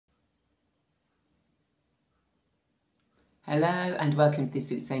Hello and welcome to this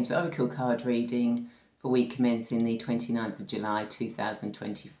week's Angel Oracle card reading for week commencing the 29th of July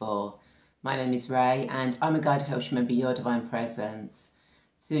 2024. My name is Ray and I'm a guide who helps you remember your divine presence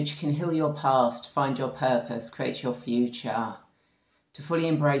so that you can heal your past, find your purpose, create your future, to fully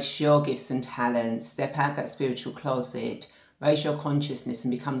embrace your gifts and talents, step out that spiritual closet, raise your consciousness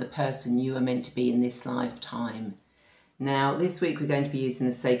and become the person you are meant to be in this lifetime. Now, this week we're going to be using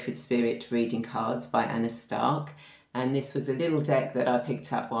the Sacred Spirit reading cards by Anna Stark. And this was a little deck that I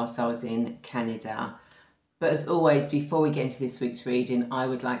picked up whilst I was in Canada. But as always, before we get into this week's reading, I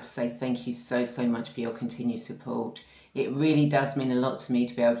would like to say thank you so much for your continued support. It really does mean a lot to me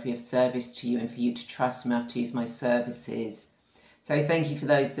to be able to be of service to you and for you to trust me enough to use my services. So thank you for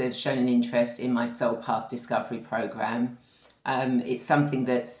those that have shown an interest in my Soul Path Discovery Programme. It's something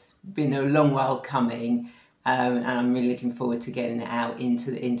that's been a long while coming, and I'm really looking forward to getting it out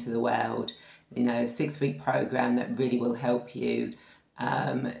into the world. You know, a 6-week program that really will help you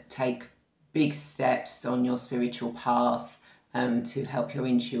take big steps on your spiritual path, to help your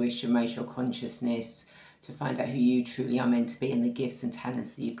intuition, raise your consciousness, to find out who you truly are meant to be and the gifts and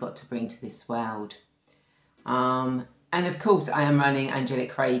talents that you've got to bring to this world. And of course, I am running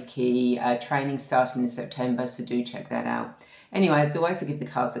Angelic Reiki training starting in September, so do check that out. Anyway, as always, I give the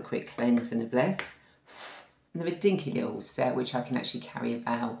cards a quick cleanse and a bless. And they're a dinky little set which I can actually carry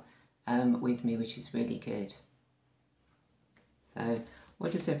about with me, which is really good. So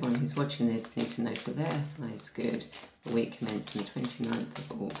what does everyone who's watching this need to know for their highest good? The week commencing the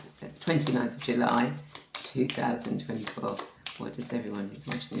 29th of July 2024. What does everyone who's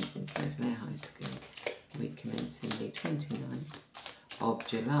watching this need to know for their highest good? The week commencing the 29th of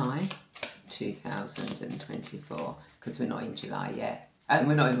July 2024. Because we're not in July yet. And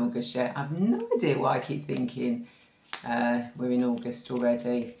we're not in August yet. I have no idea why I keep thinking we're in August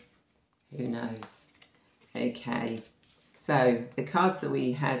already. Who knows? Okay, so the cards that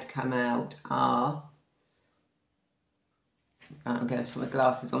we had come out are, I'm going to put my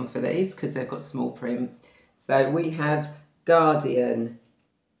glasses on for these because they've got small print. So we have Guardian,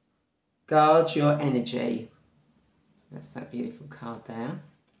 guard your energy. So that's that beautiful card there.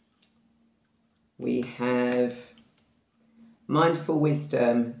 We have Mindful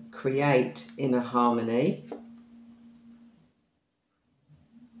Wisdom, create inner harmony.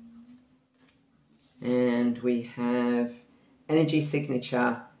 And we have Energy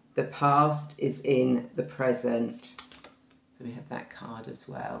Signature, the past is in the present. So we have that card as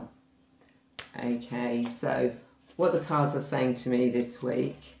well. Okay, so what the cards are saying to me this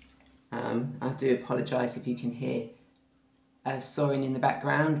week, I do apologise if you can hear sawing in the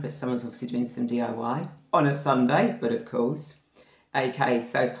background, but someone's obviously doing some DIY on a Sunday, but of course. Okay,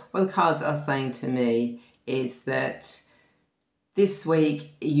 so what the cards are saying to me is that this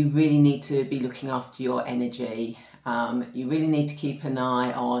week, you really need to be looking after your energy. You really need to keep an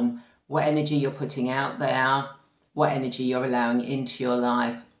eye on what energy you're putting out there, what energy you're allowing into your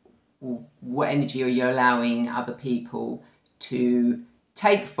life, what energy you're allowing other people to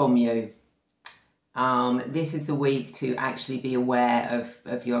take from you. This is a week to actually be aware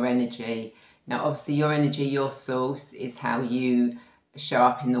of your energy. Now, obviously, your energy, your source, is how you show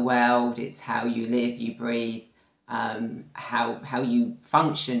up in the world. It's how you live, you breathe. How you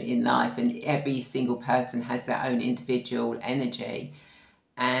function in life, and every single person has their own individual energy,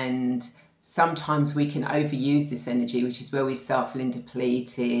 and sometimes we can overuse this energy, which is where we start feeling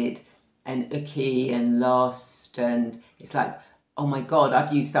depleted and icky and lost, and it's like, oh my god,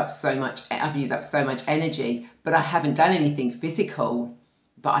 I've used up so much energy, but I haven't done anything physical,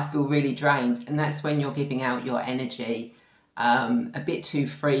 but I feel really drained. And that's when you're giving out your energy a bit too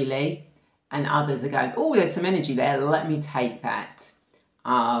freely. And others are going, oh, there's some energy there, let me take that.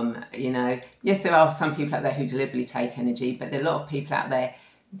 You know, yes, there are some people out there who deliberately take energy, but there are a lot of people out there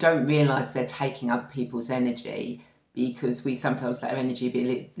don't realise they're taking other people's energy, because we sometimes let our energy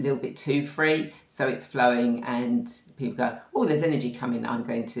be a little bit too free, so it's flowing and people go, oh, there's energy coming, I'm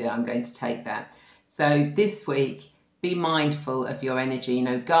going to take that. So this week, be mindful of your energy, you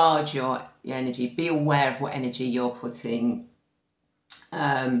know, guard your energy, be aware of what energy you're putting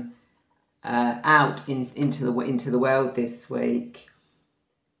out into the world this week.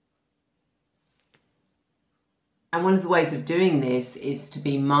 And one of the ways of doing this is to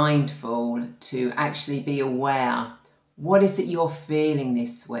be mindful, to actually be aware. What is it you're feeling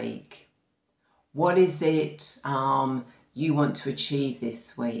this week? What is it you want to achieve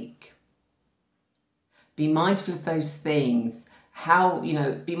this week? Be mindful of those things.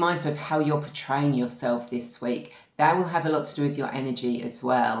 Be mindful of how you're portraying yourself this week. That will have a lot to do with your energy as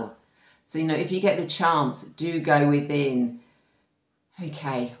well. So, you know, if you get the chance, do go within,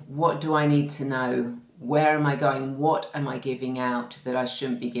 okay, what do I need to know? Where am I going? What am I giving out that I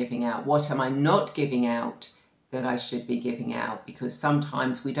shouldn't be giving out? What am I not giving out that I should be giving out? Because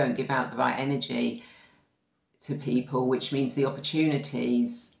sometimes we don't give out the right energy to people, which means the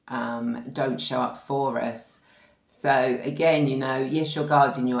opportunities don't show up for us. So again, you know, yes, you're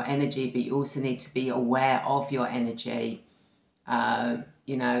guarding your energy, but you also need to be aware of your energy,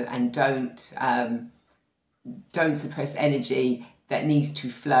 you know, and don't suppress energy that needs to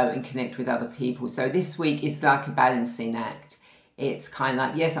flow and connect with other people. So this week is like a balancing act. It's kind of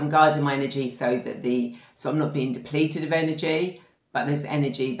like, yes, I'm guarding my energy so I'm not being depleted of energy, but there's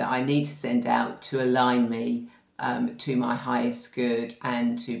energy that I need to send out to align me to my highest good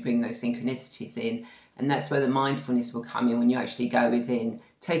and to bring those synchronicities in. And that's where the mindfulness will come in, when you actually go within,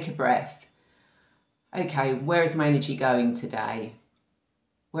 take a breath. Okay, where is my energy going today?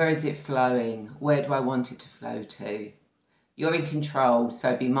 Where is it flowing? Where do I want it to flow to? You're in control,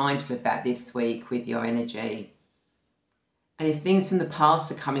 so be mindful of that this week with your energy. And if things from the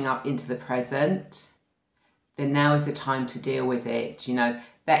past are coming up into the present, then now is the time to deal with it. You know,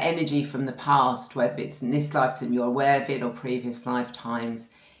 that energy from the past, whether it's in this lifetime, you're aware of it, or previous lifetimes,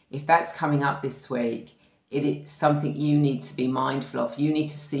 if that's coming up this week, it is something you need to be mindful of. You need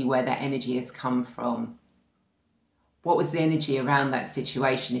to see where that energy has come from. What was the energy around that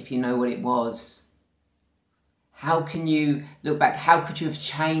situation, if you know what it was? How can you look back? How could you have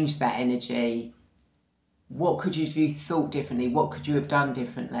changed that energy? What could you have thought differently? What could you have done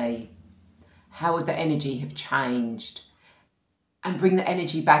differently? How would the energy have changed? And bring the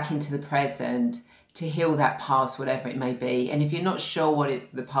energy back into the present to heal that past, whatever it may be. And if you're not sure what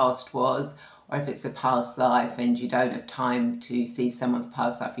the past was, or if it's a past life and you don't have time to see someone's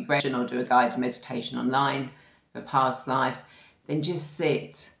past life regression or do a guided meditation online for past life, then just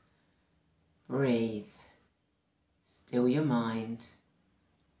sit, breathe, still your mind.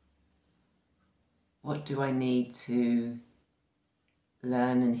 What do I need to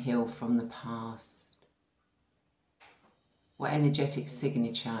learn and heal from the past? What energetic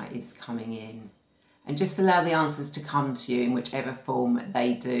signature is coming in? And just allow the answers to come to you in whichever form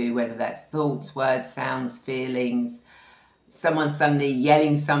they do, whether that's thoughts, words, sounds, feelings, someone suddenly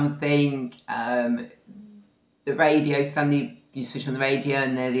yelling something, the radio, suddenly you switch on the radio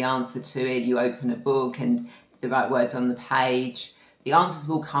and they're the answer to it, you open a book and the right words on the page. The answers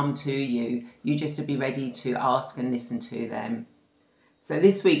will come to you. You just have to be ready to ask and listen to them. So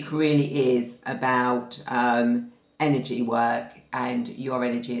this week really is about energy work and your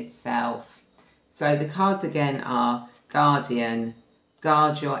energy itself. So the cards again are Guardian,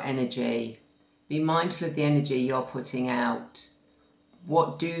 guard your energy. Be mindful of the energy you're putting out.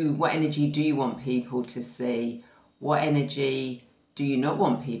 What energy do you want people to see? What energy do you not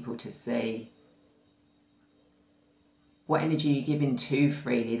want people to see? What energy are you giving too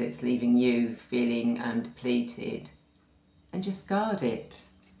freely that's leaving you feeling depleted? And just guard it.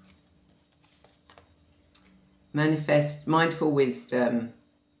 Manifest mindful wisdom.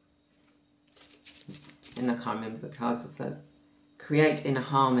 And I can't remember the cards of that. Create inner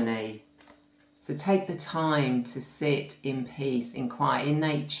harmony. So take the time to sit in peace, in quiet, in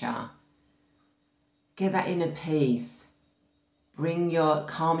nature. Get that inner peace. Calm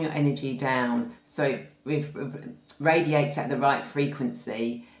your energy down so it radiates at the right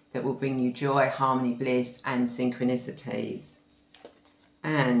frequency that will bring you joy, harmony, bliss and synchronicities.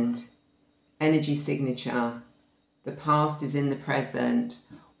 And energy signature. The past is in the present.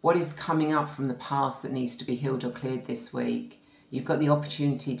 What is coming up from the past that needs to be healed or cleared this week? You've got the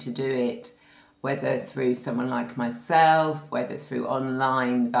opportunity to do it, whether through someone like myself, whether through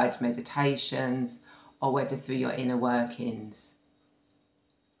online guided meditations, or whether through your inner workings.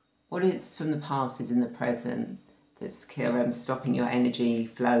 What is from the past is in the present that's stopping your energy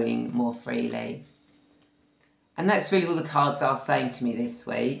flowing more freely. And that's really all the cards are saying to me this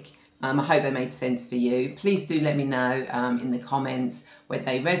week. I hope they made sense for you. Please do let me know in the comments whether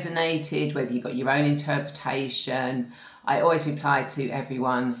they resonated, whether you got your own interpretation. I always reply to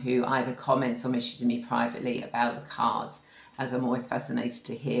everyone who either comments or messages me privately about the cards, as I'm always fascinated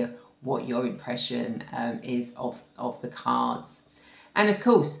to hear what your impression is of the cards. And of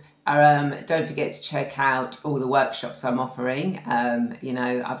course, don't forget to check out all the workshops I'm offering. You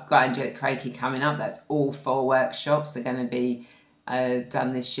know, I've got Angelic Reiki coming up. That's all 4 workshops. They're going to be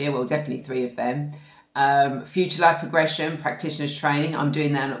done this year. Well, definitely 3 of them. Future Life Progression Practitioners Training. I'm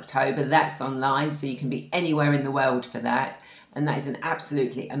doing that in October. That's online, so you can be anywhere in the world for that. And that is an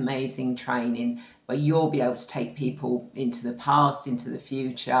absolutely amazing training where you'll be able to take people into the past, into the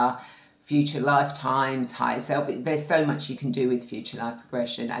future lifetimes, higher self. There's so much you can do with Future Life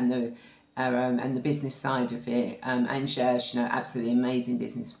Progression and the business side of it. And Ange, you know, absolutely amazing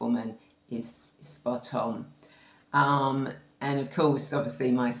businesswoman, is spot on. And of course,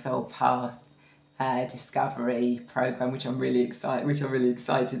 obviously, my Soul Path discovery program, which I'm really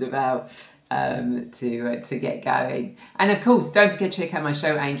excited about to get going. And of course, don't forget to check out my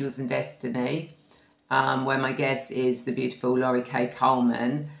show Angels and Destiny, where my guest is the beautiful Laurie K.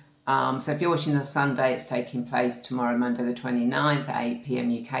 Coleman. So if you're watching on Sunday, it's taking place tomorrow, Monday the 29th at 8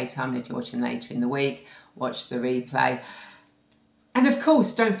 p.m. UK time. And if you're watching later in the week, watch the replay. And of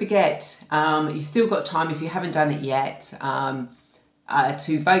course, don't forget, you've still got time if you haven't done it yet,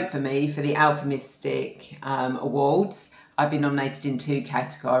 to vote for me for the Alchemistic Awards. I've been nominated in 2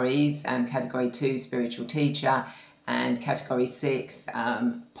 categories, Category 2, Spiritual Teacher, and Category 6,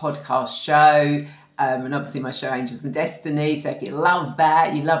 Podcast Show, and obviously my show Angels and Destiny. So if you love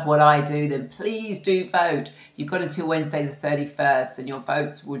that, you love what I do, then please do vote. You've got until Wednesday the 31st, and your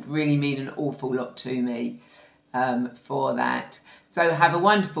votes would really mean an awful lot to me for that. So have a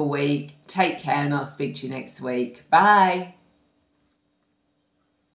wonderful week, take care, and I'll speak to you next week. Bye.